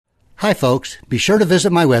Hi, folks. Be sure to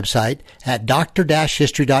visit my website at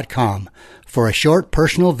dr-history.com for a short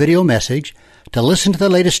personal video message, to listen to the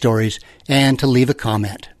latest stories, and to leave a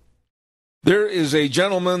comment. There is a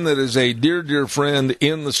gentleman that is a dear, dear friend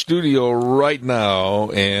in the studio right now,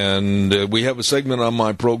 and we have a segment on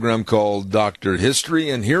my program called Dr. History,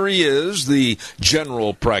 and here he is, the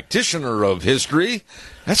general practitioner of history.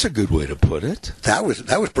 That's a good way to put it. That was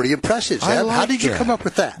pretty impressive, Zeb. How did you come up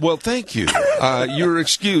with that? Well, thank you. You're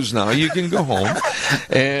excused now. You can go home.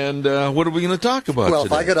 And what are we going to talk about Well,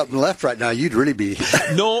 today? if I got up and left right now, you'd really be...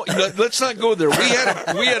 No, let's not go there.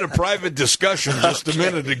 We had a private discussion just a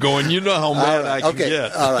minute ago, and you know how mad I can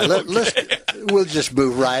get. All right, we'll just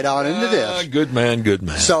move right on into this. Good man, good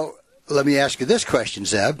man. So let me ask you this question,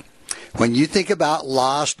 Zeb. When you think about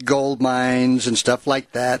lost gold mines and stuff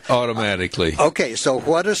like that... Automatically. Okay, so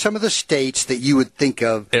what are some of the states that you would think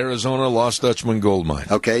of? Arizona, Lost Dutchman Gold Mine.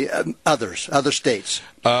 Okay, other states.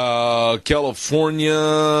 California,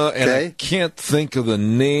 and I can't think of the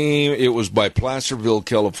name. It was by Placerville,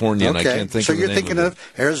 California, and I can't think of the name. So you're thinking of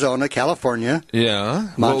Arizona, California. Yeah.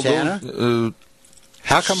 Montana? Well,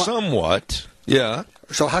 how come? Somewhat, yeah.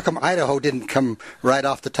 So how come Idaho didn't come right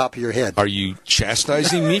off the top of your head? Are you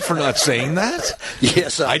chastising me for not saying that?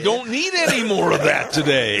 Yes, I don't need any more of that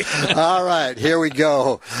today. All right, here we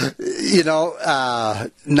go. You know,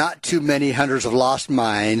 not too many hunters of lost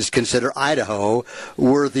mines consider Idaho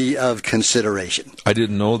worthy of consideration. I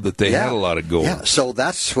didn't know that they had a lot of gold. Yeah, so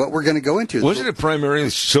that's what we're going to go into. Wasn't it primarily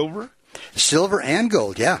silver? Silver and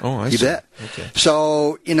gold, yeah. Oh, I see. You bet. Okay.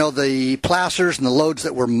 So, you know, the placers and the lodes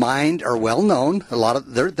that were mined are well known.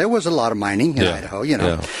 There was a lot of mining in Idaho, you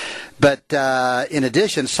know. Yeah. But in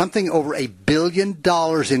addition, something over $1 billion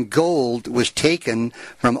in gold was taken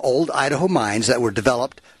from old Idaho mines that were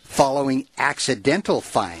developed following accidental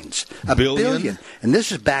finds. $1 billion. And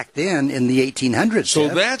this is back then in the 1800s. So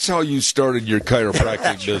that's how you started your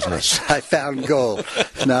chiropractic business. I found gold.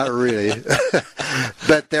 Not really.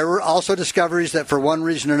 But there were also discoveries that for one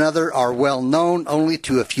reason or another are well known only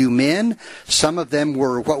to a few men. Some of them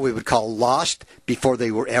were what we would call lost before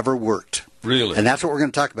they were ever worked. Really? And that's what we're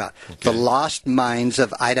going to talk about. Okay. The lost mines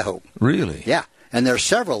of Idaho. Really? Yeah. And there are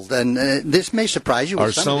several. And this may surprise you.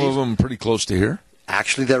 Are some of them pretty close to here?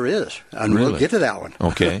 Actually, there is, and really? We'll get to that one.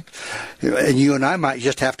 Okay. And you and I might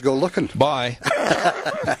just have to go looking. Bye.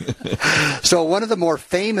 So one of the more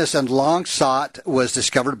famous and long-sought was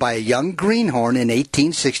discovered by a young greenhorn in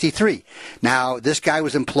 1863. Now, this guy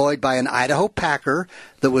was employed by an Idaho packer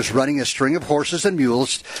that was running a string of horses and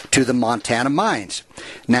mules to the Montana mines.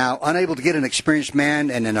 Now, unable to get an experienced man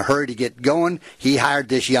and in a hurry to get going, he hired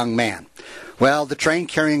this young man. Well, the train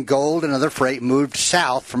carrying gold and other freight moved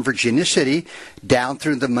south from Virginia City down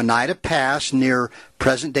through the Monida Pass near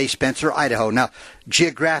present-day Spencer, Idaho. Now,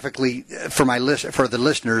 geographically, for the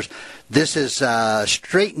listeners, this is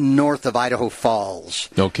straight north of Idaho Falls.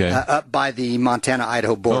 Okay. Up by the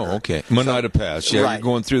Montana-Idaho border. Oh, okay. Monida Pass. Yeah, right. You're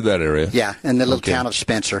going through that area. Yeah, in the little town of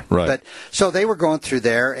Spencer. Right. But so they were going through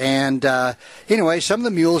there, and anyway, some of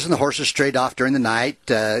the mules and the horses strayed off during the night,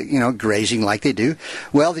 grazing like they do.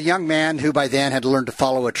 Well, the young man, who by then had learned to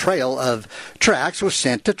follow a trail of tracks, was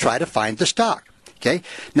sent to try to find the stock. Okay.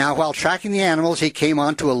 Now, while tracking the animals, he came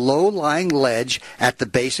onto a low-lying ledge at the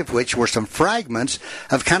base of which were some fragments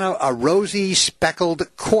of kind of a rosy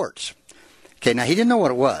speckled quartz. Okay, now he didn't know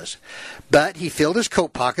what it was, but he filled his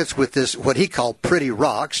coat pockets with this, what he called pretty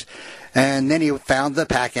rocks, and then he found the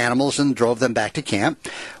pack animals and drove them back to camp.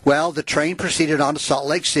 Well, the train proceeded on to Salt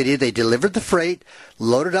Lake City. They delivered the freight,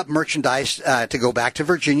 loaded up merchandise to go back to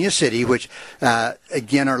Virginia City, which,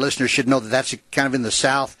 again, our listeners should know that that's kind of in the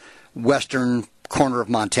southwestern corner of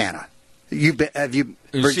Montana. See,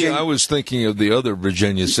 I was thinking of the other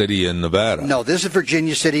Virginia city in Nevada. No, this is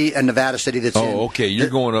Virginia City and Nevada City. That's okay. You're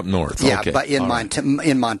going up north. Yeah, okay. But in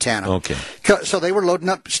Montana. Okay. So they were loading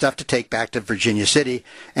up stuff to take back to Virginia City,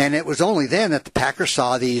 and it was only then that the packer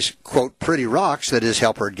saw these, quote, pretty rocks that his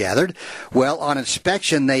helper had gathered. Well, on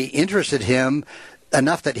inspection, they interested him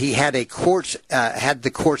enough that he had the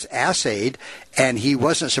quartz assayed, and he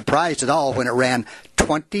wasn't surprised at all when it ran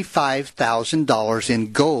 $25,000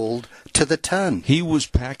 in gold to the ton. He was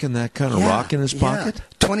packing that kind of rock in his pocket?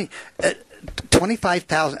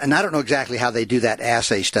 25,000, and I don't know exactly how they do that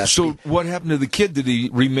assay stuff. So what happened to the kid? Did he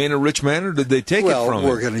remain a rich man, or did they take it from him? Well,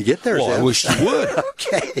 we're going to get there. Well, Zeb. I wish you would.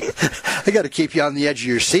 Okay. I got to keep you on the edge of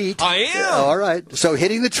your seat. I am. All right. So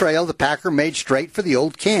hitting the trail, the packer made straight for the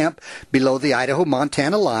old camp below the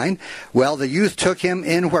Idaho-Montana line. Well, the youth took him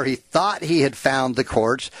in where he thought he had found the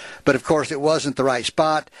quartz, but of course it wasn't the right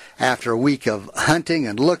spot. After a week of hunting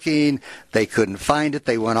and looking, they couldn't find it.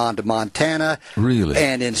 They went on to Montana. Really?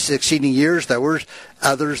 And in succeeding years, there were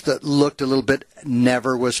others that looked a little bit,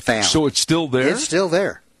 never was found. So it's still there? It's still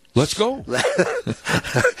there. Let's go.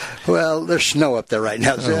 Well, there's snow up there right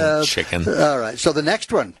now. Chicken. All right. So the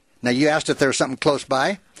next one. Now, you asked if there was something close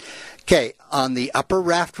by. Okay. On the Upper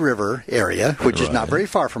Raft River area, which is not very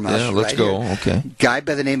far from us. Yeah, let's go. Here, okay. Guy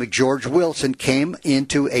by the name of George Wilson came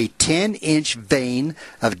into a 10-inch vein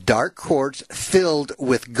of dark quartz filled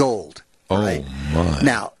with gold. Right? Oh, my.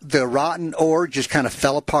 Now, the rotten ore just kind of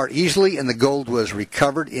fell apart easily, and the gold was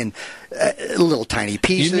recovered in little tiny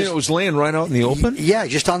pieces. You mean it was laying right out in the open? Yeah,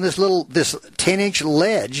 just on this 10-inch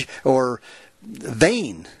ledge or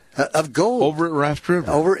vein of gold. Over at Raft River?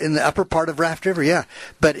 Over in the upper part of Raft River, yeah.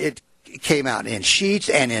 But it came out in sheets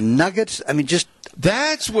and in nuggets. I mean, just...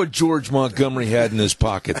 That's what George Montgomery had in his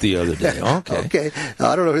pocket the other day. Okay. Okay.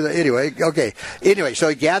 I don't know who that... Anyway, okay. Anyway, so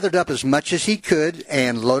he gathered up as much as he could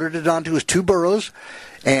and loaded it onto his 2 burros,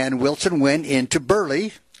 and Wilson went into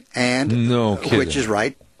Burley, and No kidding. which is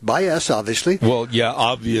right by us, obviously. Well, yeah,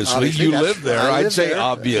 obviously. You that's- live there. I I'd live say there.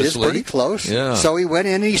 obviously. It's pretty close. Yeah. So he went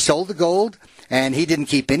in and he sold the gold, and he didn't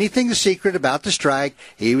keep anything a secret about the strike.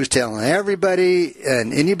 He was telling everybody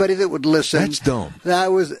and anybody that would listen. That's dumb.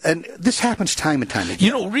 And this happens time and time again.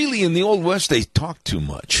 You know, really, in the Old West, they talk too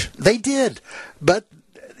much. They did, but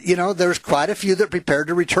there's quite a few that prepared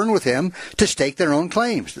to return with him to stake their own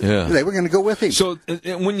claims. Yeah. They were going to go with him. So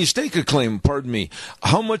when you stake a claim, pardon me,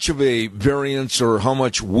 how much of a variance or how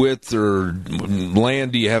much width or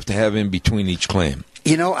land do you have to have in between each claim?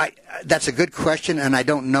 That's a good question, and I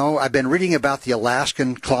don't know. I've been reading about the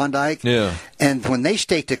Alaskan Klondike, and when they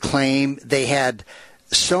staked a claim, they had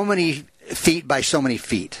so many feet by so many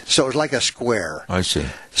feet, so it was like a square. I see.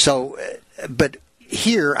 So, but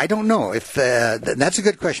here, I don't know if that's a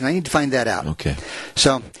good question. I need to find that out. Okay.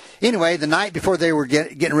 So, anyway, the night before they were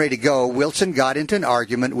getting ready to go, Wilson got into an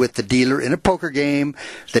argument with the dealer in a poker game.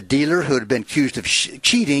 The dealer, who had been accused of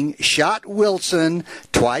cheating, shot Wilson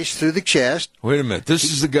twice through the chest. Wait a minute. This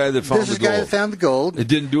is the guy that found the gold. This is the guy that found the gold. It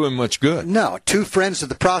didn't do him much good. No. 2 friends of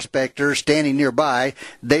the prospector standing nearby,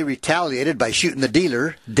 they retaliated by shooting the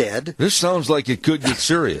dealer dead. This sounds like it could get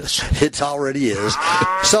serious. It already is.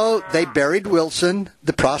 So they buried Wilson.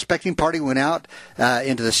 The prospecting party went out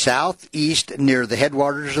into the southeast near the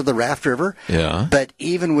headwaters of the Raft River. Yeah. But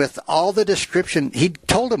even with all the description, he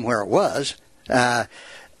told them where it was.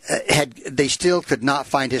 They still could not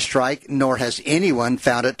find his strike, nor has anyone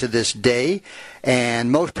found it to this day.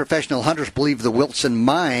 And most professional hunters believe the Wilson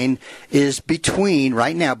mine is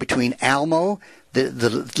right now between Almo, the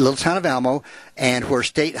little town of Almo, and where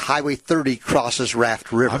State Highway 30 crosses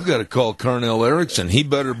Raft River. I've got to call Carnell Erickson. He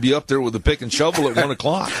better be up there with a pick and shovel at 1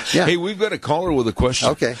 o'clock. Yeah. Hey, we've got a caller with a question.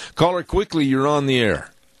 Okay. Caller, quickly, you're on the air.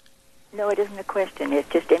 No, it isn't a question. It's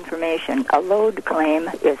just information. A lode claim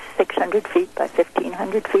is 600 feet by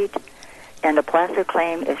 1,500 feet, and a placer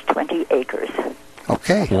claim is 20 acres.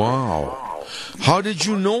 Okay. Wow. How did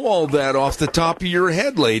you know all that off the top of your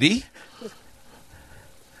head, lady?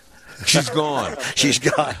 She's gone. She's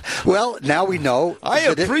gone. Well, now we know. I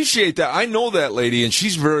appreciate that. I know that lady, and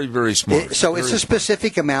she's very, very smart. So it's a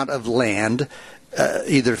specific amount of land,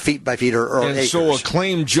 either feet by feet or and acres. so a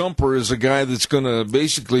claim jumper is a guy that's going to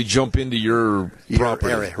basically jump into your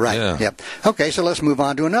property. Area, right. Yeah. Yep. Okay, so let's move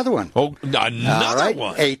on to another one. Oh, another All right.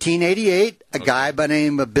 one. 1888, a guy by the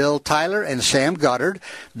name of Bill Tyler and Sam Goddard,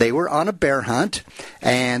 they were on a bear hunt,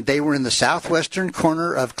 and they were in the southwestern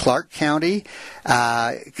corner of Clark County,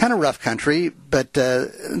 kind of rough country, but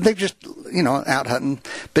they're just, out hunting.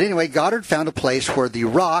 But anyway, Goddard found a place where the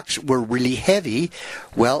rocks were really heavy.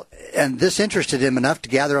 Well, and this interested him enough to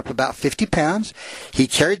gather up about 50 pounds. He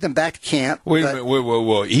carried them back to camp. Wait a minute,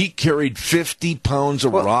 whoa. He carried 50 pounds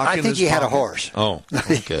of rock I in think his he had a pocket? horse. Oh,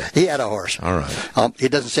 okay. He had a horse. All right. It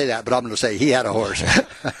doesn't say that, but I'm going to say he had a horse.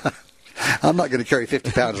 I'm not going to carry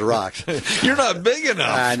 50 pounds of rocks. You're not big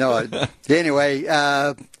enough. I know it. Anyway,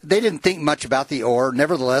 they didn't think much about the ore.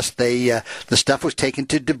 Nevertheless, the stuff was taken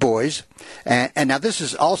to Du Bois. And now this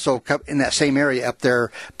is also in that same area up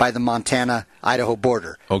there by the Montana-Idaho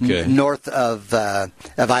border. Okay. North of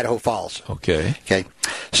Idaho Falls. Okay. Okay.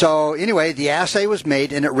 So anyway, the assay was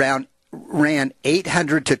made, and it ran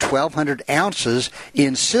 800 to 1,200 ounces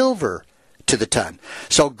in silver to the ton.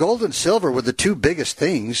 So gold and silver were the 2 biggest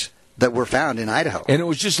things that were found in Idaho. And it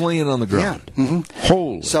was just laying on the ground. Yeah. Mm-hmm.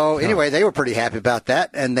 Holy So cow. anyway, they were pretty happy about that,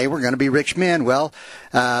 and they were going to be rich men. Well,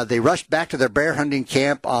 they rushed back to their bear hunting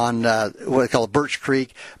camp on what they call Birch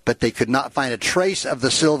Creek, but they could not find a trace of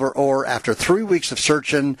the silver ore after 3 weeks of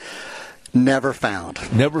searching. Never found.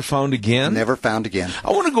 Never found again? Never found again.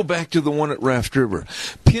 I want to go back to the one at Raft River.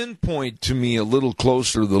 Pinpoint to me a little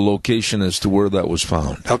closer the location as to where that was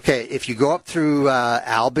found. Okay, if you go up through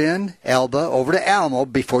Albin, Elba, over to Alamo,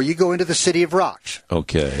 before you go into the City of Rocks,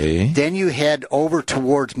 Okay. then you head over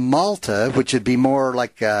towards Malta, which would be more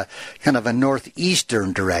like kind of a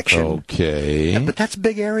northeastern direction. Okay. But that's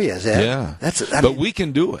big areas, Ed. Yeah. But we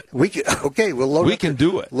can do it. we can, okay, we'll load We up can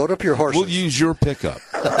do it. Load up your horses. We'll use your pickup.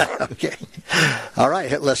 Okay. All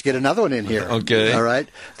right, let's get another one in here. Okay. All right.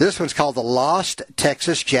 This one's called the Lost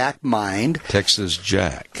Texas Jack Mine. Texas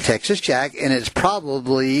Jack. Texas Jack, and it's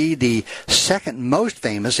probably the second most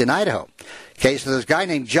famous in Idaho. Okay, so there's a guy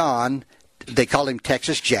named John. They call him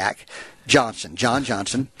Texas Jack Johnson, John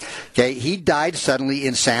Johnson. Okay, he died suddenly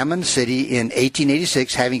in Salmon City in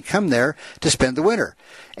 1886, having come there to spend the winter.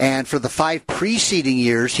 And for the 5 preceding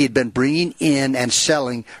years, he had been bringing in and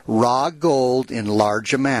selling raw gold in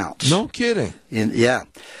large amounts. No kidding. Yeah.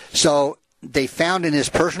 So they found in his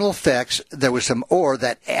personal effects there was some ore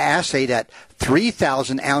that assayed at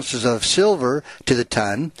 3,000 ounces of silver to the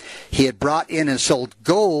ton. He had brought in and sold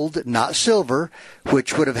gold, not silver,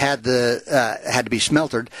 which would have had to be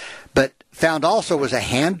smeltered. But found also was a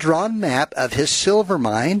hand-drawn map of his silver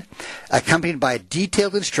mine, accompanied by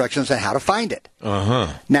detailed instructions on how to find it.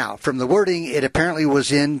 Uh-huh. Now, from the wording, it apparently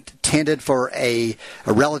was intended for a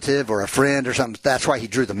relative or a friend or something. That's why he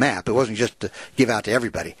drew the map. It wasn't just to give out to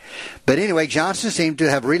everybody. But anyway, Johnson seemed to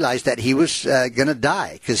have realized that he was going to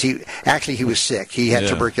die because he was sick. He had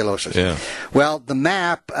tuberculosis. Yeah. Well, the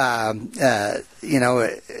map,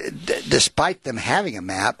 despite them having a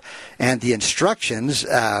map and the instructions,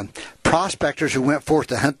 prospectors who went forth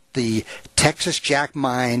to hunt the Texas Jack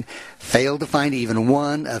Mine failed to find even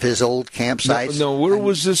one of his old campsites. No, where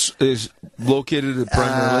was this is located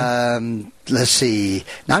primarily? Let's see.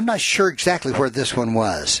 Now, I'm not sure exactly where this one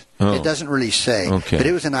was. Oh. It doesn't really say. Okay. But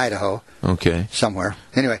it was in Idaho. Okay. Somewhere.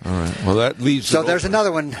 Anyway. All right. Well, that leaves So it there's open.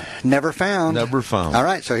 another one. Never found. Never found. All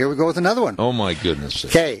right. So here we go with another one. Oh, my goodness.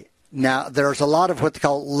 Okay. Now, there's a lot of what they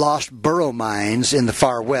call lost burrow mines in the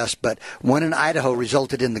far west, but one in Idaho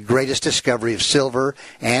resulted in the greatest discovery of silver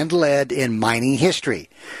and lead in mining history.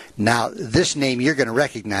 Now, this name you're going to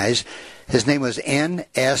recognize. His name was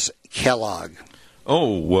N.S. Kellogg.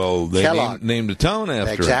 Oh, well, they Kellogg. named a town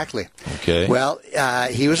after Exactly. him. Okay. Well,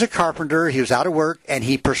 he was a carpenter. He was out of work, and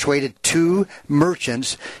he persuaded 2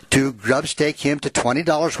 merchants to grubstake him to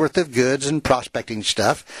 $20 worth of goods and prospecting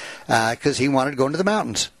stuff because he wanted to go into the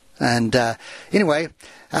mountains. And anyway,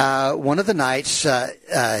 one of the nights,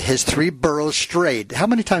 his 3 burros strayed. How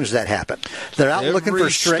many times does that happen? They're out looking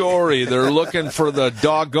for stray. story, they're looking for the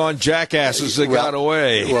doggone jackasses that got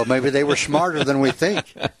away. Well, maybe they were smarter than we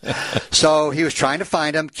think. So he was trying to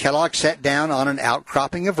find them. Kellogg sat down on an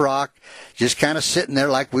outcropping of rock, just kind of sitting there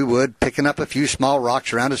like we would, picking up a few small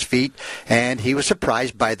rocks around his feet, and he was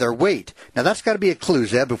surprised by their weight. Now, that's got to be a clue,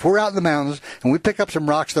 Zeb. If we're out in the mountains and we pick up some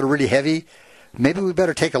rocks that are really heavy, maybe we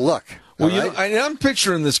better take a look. Well, I'm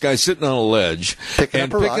picturing this guy sitting on a ledge Picking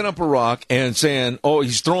up a rock and saying, "Oh,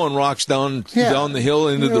 he's throwing rocks down the hill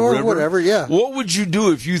into the or river." Whatever, yeah. What would you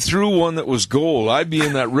do if you threw one that was gold? I'd be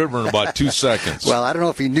in that river in about 2 seconds. Well, I don't know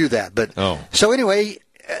if he knew that, but so anyway,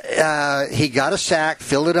 he got a sack,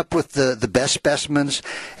 filled it up with the best specimens,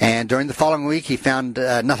 and during the following week he found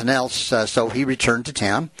nothing else, so he returned to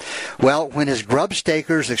town. Well, when his grub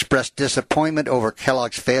stakers expressed disappointment over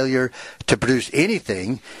Kellogg's failure to produce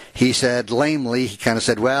anything, he said lamely, he kind of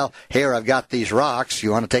said, "Well, here, I've got these rocks.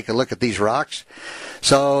 You want to take a look at these rocks?"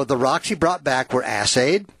 So the rocks he brought back were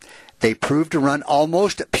assayed. They proved to run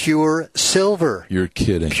almost pure silver. You're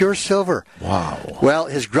kidding. Pure silver. Wow. Well,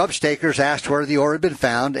 his grub stakers asked where the ore had been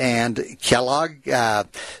found, and Kellogg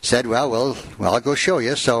said, well, I'll go show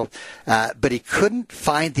you. So, but he couldn't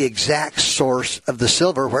find the exact source of the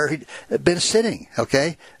silver where he'd been sitting,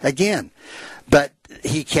 okay, again. But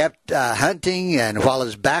he kept hunting, and while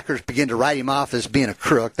his backers began to write him off as being a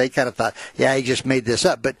crook, they kind of thought, yeah, he just made this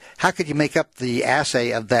up. But how could you make up the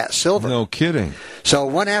assay of that silver? No kidding. So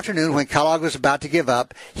one afternoon, when Kellogg was about to give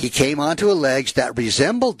up, he came onto a ledge that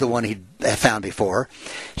resembled the one he'd found before.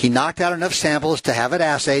 He knocked out enough samples to have it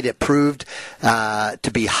assayed. It proved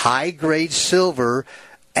to be high-grade silver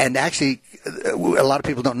And actually, a lot of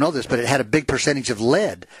people don't know this, but it had a big percentage of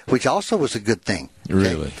lead, which also was a good thing.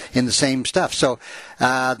 Okay, Really? in the same stuff. So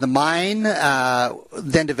the mine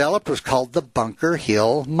then developed was called the Bunker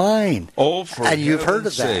Hill Mine. Oh, for and you've heard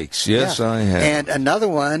of heaven's that. sakes. Yes, Yeah. I have. And another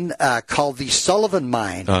one called the Sullivan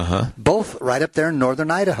Mine. Uh-huh. Both right up there in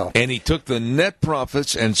northern Idaho. And he took the net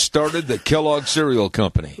profits and started the Kellogg Cereal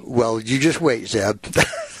Company. Well, you just wait, Zeb.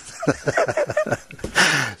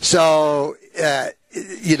 So,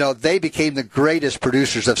 they became the greatest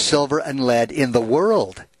producers of silver and lead in the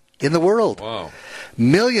world. Wow.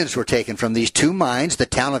 Millions were taken from these two mines. The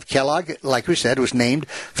town of Kellogg, like we said, was named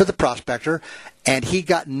for the prospector, and he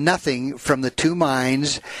got nothing from the two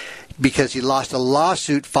mines because he lost a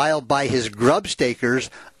lawsuit filed by his grubstakers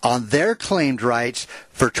on their claimed rights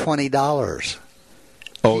for $20.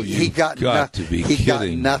 Oh, He you've got to be he kidding got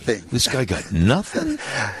me. nothing. This guy got nothing?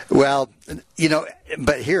 Well,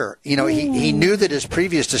 but here, he knew that his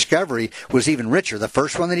previous discovery was even richer. The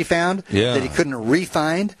first one that he found that he couldn't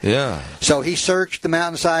re-find. Yeah. So he searched the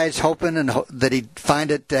mountainsides hoping that he'd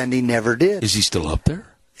find it, and he never did. Is he still up there?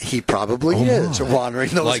 He probably is,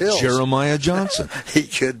 wandering those like hills. Jeremiah Johnson. He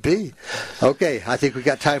could be. Okay, I think we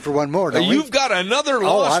got time for one more, don't we? You've got another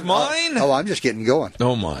lost mine? I'm just getting going.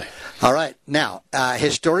 Oh, my. All right. Now,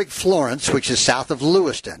 historic Florence, which is south of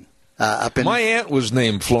Lewiston. Up in My aunt was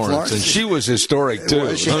named Florence, and she was historic, too.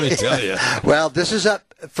 Was she? Let me tell you. Well, this is up,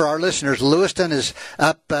 for our listeners, Lewiston is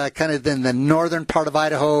up kind of in the northern part of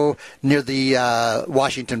Idaho near the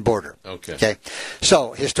Washington border. Okay.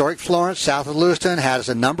 So, historic Florence, south of Lewiston, has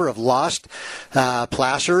a number of lost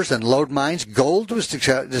placers and lode mines. Gold was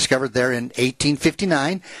discovered there in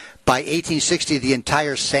 1859. By 1860, the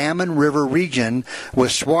entire Salmon River region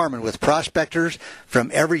was swarming with prospectors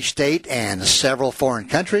from every state and several foreign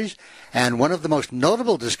countries. And one of the most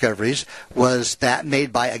notable discoveries was that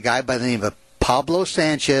made by a guy by the name of Pablo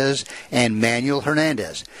Sanchez and Manuel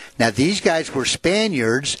Hernandez. Now, these guys were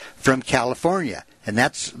Spaniards from California, and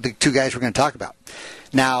that's the two guys we're going to talk about.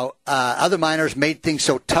 Now, other miners made things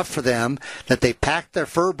so tough for them that they packed their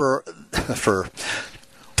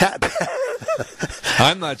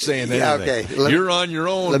I'm not saying anything. Okay. You're on your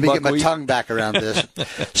own, Let me get my Buckwheat. tongue back around this.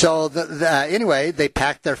 So, anyway, they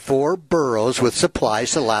packed their 4 burros with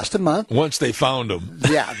supplies to last a month. Once they found them.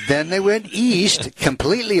 Yeah. Then they went east,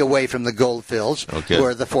 completely away from the gold fields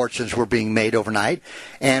where the fortunes were being made overnight.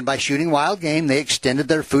 And by shooting wild game, they extended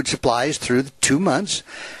their food supplies through the 2 months.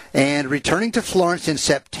 And returning to Florence in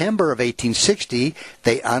September of 1860,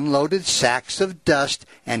 they unloaded sacks of dust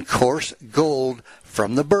and coarse gold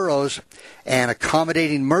from the burros. An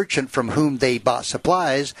accommodating merchant from whom they bought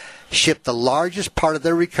supplies shipped the largest part of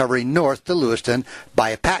their recovery north to Lewiston by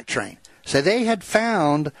a pack train. So they had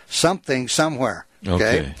found something somewhere.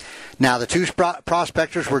 Okay. Now, the 2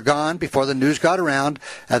 prospectors were gone before the news got around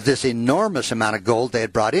of this enormous amount of gold they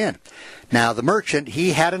had brought in. Now, the merchant,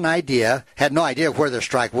 he had no idea where their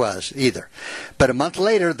strike was either. But a month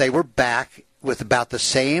later, they were back with about the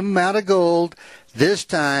same amount of gold. This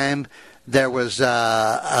time, there was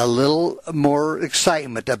a little more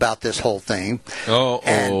excitement about this whole thing.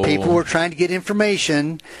 And people were trying to get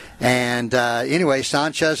information. And anyway,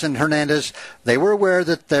 Sanchez and Hernandez, they were aware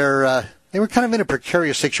that they were kind of in a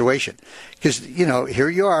precarious situation. Because, here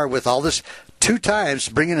you are with all this 2 times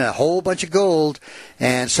bringing in a whole bunch of gold.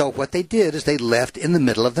 And so what they did is they left in the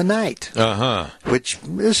middle of the night. Which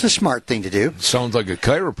is a smart thing to do. Sounds like a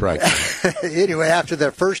chiropractor. Anyway, after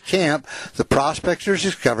their first camp, the prospectors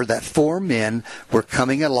discovered that 4 men were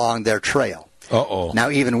coming along their trail. Now,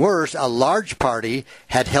 even worse, a large party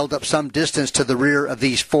had held up some distance to the rear of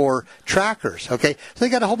these 4 trackers. Okay, so they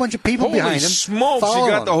got a whole bunch of people behind them. Holy smokes, you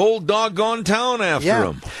got the whole doggone town after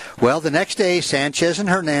them. Well, the next day, Sanchez and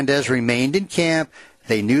Hernandez remained in camp.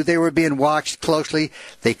 They knew they were being watched closely.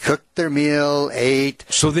 They cooked their meal, ate.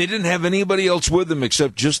 So they didn't have anybody else with them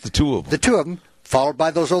except just the 2 of them? The 2 of them, followed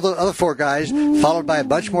by those other 4 guys, followed by a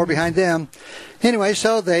bunch more behind them. Anyway,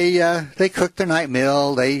 so they cooked their night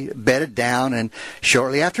meal, they bedded down, and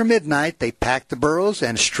shortly after midnight, they packed the burros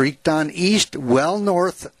and streaked on east, well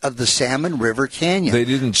north of the Salmon River Canyon. They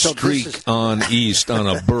didn't streak on east on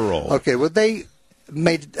a burro. Okay, well, they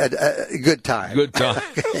made a good time. Good time.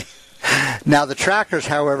 Okay. Now, the trackers,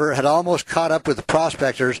 however, had almost caught up with the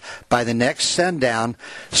prospectors by the next sundown,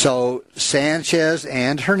 so Sanchez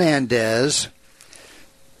and Hernandez...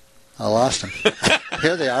 I lost them.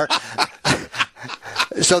 Here they are.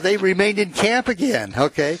 So they remained in camp again,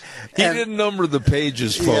 okay? He didn't number the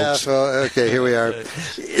pages, folks. Yeah, so, okay, here we are.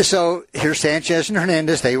 So here's Sanchez and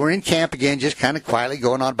Hernandez. They were in camp again, just kind of quietly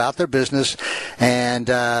going on about their business. And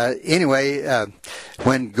anyway,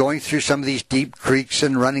 when going through some of these deep creeks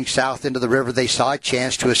and running south into the river, they saw a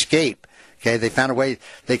chance to escape. Okay, they found a way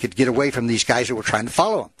they could get away from these guys that were trying to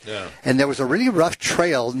follow them. Yeah. And there was a really rough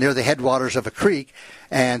trail near the headwaters of a creek,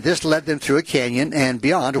 and this led them through a canyon and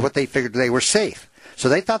beyond what they figured they were safe. So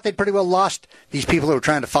they thought they'd pretty well lost these people who were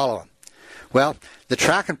trying to follow them. Well, the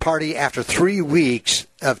tracking party, after 3 weeks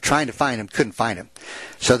of trying to find him, couldn't find him.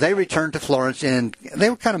 So they returned to Florence, and they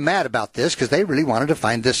were kind of mad about this because they really wanted to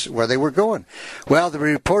find this where they were going. Well, they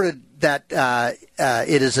reported that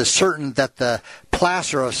it is as certain that the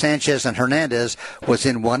placer of Sanchez and Hernandez was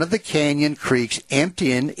in one of the canyon creeks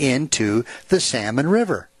emptying into the Salmon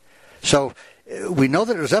River. So we know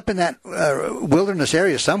that it was up in that wilderness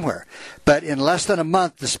area somewhere. But in less than a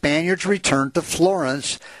month, the Spaniards returned to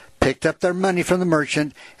Florence, picked up their money from the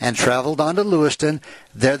merchant, and traveled on to Lewiston.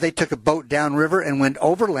 There they took a boat downriver and went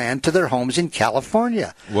overland to their homes in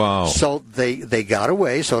California. Wow. So they got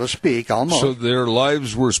away, so to speak, almost. So their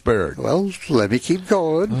lives were spared. Well, let me keep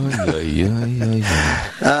going.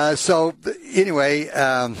 So anyway,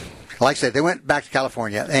 like I said, they went back to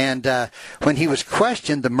California, and when he was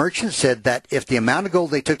questioned, the merchant said that if the amount of gold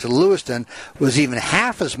they took to Lewiston was even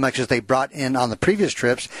half as much as they brought in on the previous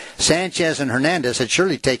trips, Sanchez and Hernandez had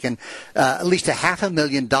surely taken at least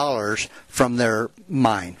 $500,000 from their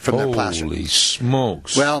mine, from their placer. Holy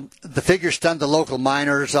smokes. Well, the figure stunned the local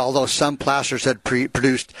miners, although some placers had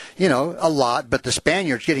produced, a lot, but the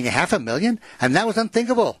Spaniards getting $500,000, that was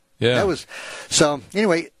unthinkable. Yeah. That was so.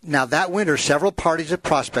 Anyway, now that winter, several parties of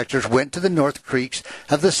prospectors went to the North Creeks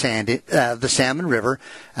of the Salmon River,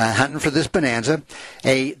 hunting for this bonanza.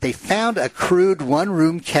 They found a crude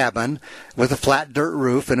one-room cabin with a flat dirt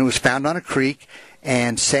roof, and it was found on a creek.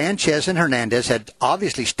 And Sanchez and Hernandez had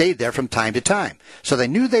obviously stayed there from time to time, so they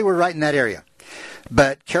knew they were right in that area.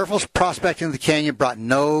 But careful prospecting of the canyon brought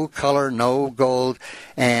no color, no gold,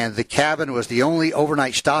 and the cabin was the only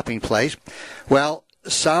overnight stopping place. Well,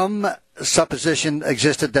 some supposition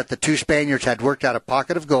existed that the two Spaniards had worked out a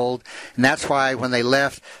pocket of gold, and that's why when they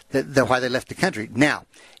left, why they left the country. Now,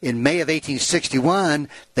 in May of 1861,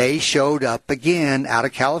 they showed up again out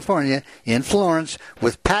of California in Florence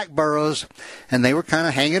with pack burros, and they were kind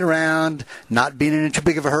of hanging around, not being in too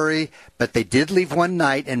big of a hurry, but they did leave one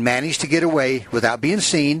night and managed to get away without being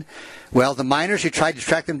seen. Well, the miners who tried to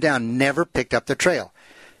track them down never picked up their trail.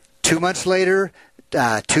 2 months later,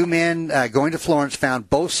 two men going to Florence found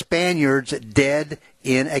both Spaniards dead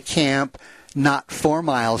in a camp not 4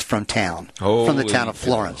 miles from town, from the town of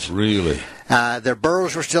Florence. Really? Their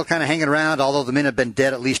burros were still kind of hanging around, although the men had been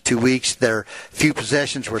dead at least 2 weeks. Their few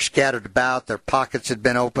possessions were scattered about. Their pockets had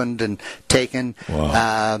been opened and taken.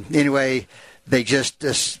 Wow. Anyway, they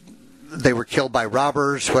were killed by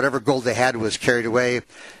robbers. Whatever gold they had was carried away.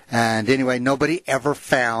 And anyway, nobody ever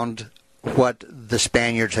found what the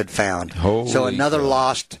Spaniards had found. So another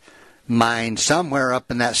lost mine somewhere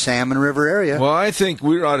up in that Salmon River area. Well, I think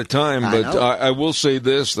we're out of time, but I will say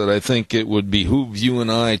this, that I think it would behoove you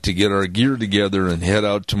and I to get our gear together and head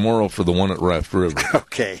out tomorrow for the one at Raft River.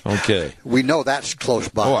 Okay. We know that's close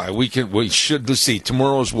by. Oh, we should, let's see,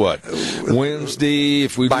 tomorrow's what? Wednesday,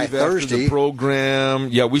 if we by leave Thursday, after the program.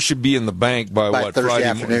 Yeah, we should be in the bank by what? Thursday Friday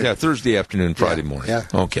afternoon. Yeah, Thursday afternoon, Friday morning. Yeah.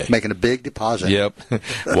 Okay. Making a big deposit. Yep.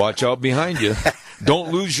 Watch out behind you.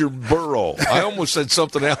 Don't lose your burro. I almost said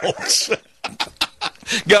something else.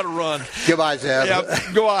 Got to run. Goodbye, Zeb. Yeah,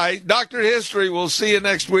 goodbye. Dr. History, we'll see you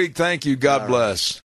next week. Thank you. God bless.